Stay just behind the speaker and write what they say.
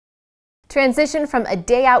Transition from a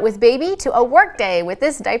day out with baby to a work day with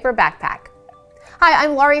this diaper backpack. Hi,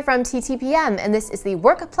 I'm Laurie from TTPM, and this is the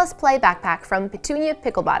Work Plus Play backpack from Petunia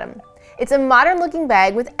Pickle Bottom. It's a modern-looking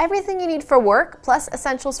bag with everything you need for work, plus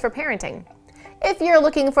essentials for parenting. If you're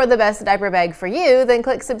looking for the best diaper bag for you, then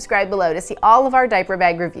click subscribe below to see all of our diaper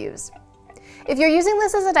bag reviews. If you're using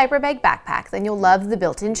this as a diaper bag backpack, then you'll love the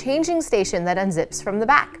built-in changing station that unzips from the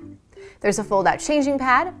back. There's a fold-out changing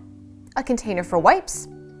pad, a container for wipes,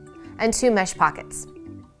 and 2 mesh pockets.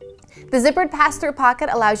 The zippered pass-through pocket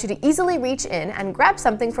allows you to easily reach in and grab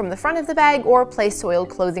something from the front of the bag or place soiled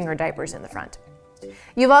clothing or diapers in the front.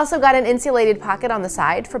 You've also got an insulated pocket on the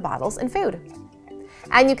side for bottles and food.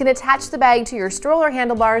 And you can attach the bag to your stroller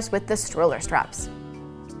handlebars with the stroller straps.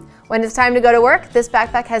 When it's time to go to work, this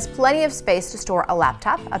backpack has plenty of space to store a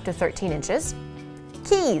laptop up to 13 inches,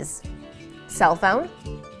 keys, cell phone,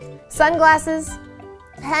 sunglasses,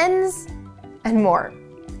 pens, and more.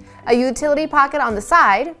 A utility pocket on the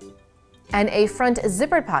side and a front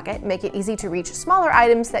zippered pocket make it easy to reach smaller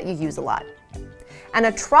items that you use a lot. And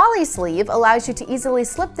a trolley sleeve allows you to easily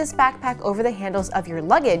slip this backpack over the handles of your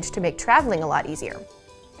luggage to make traveling a lot easier.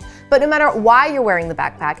 But no matter why you're wearing the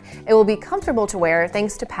backpack, it will be comfortable to wear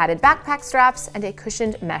thanks to padded backpack straps and a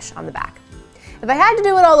cushioned mesh on the back. If I had to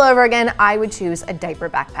do it all over again, I would choose a diaper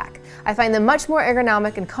backpack. I find them much more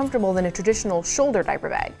ergonomic and comfortable than a traditional shoulder diaper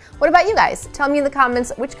bag. What about you guys? Tell me in the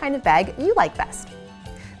comments which kind of bag you like best.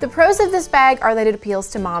 The pros of this bag are that it appeals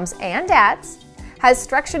to moms and dads, has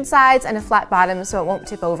structured sides and a flat bottom so it won't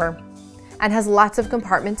tip over, and has lots of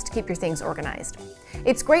compartments to keep your things organized.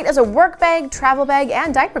 It's great as a work bag, travel bag,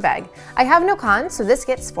 and diaper bag. I have no cons, so this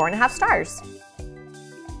gets 4.5 stars.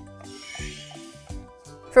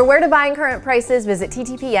 For where to buy and current prices, visit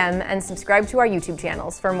TTPM and subscribe to our YouTube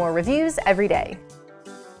channels for more reviews every day.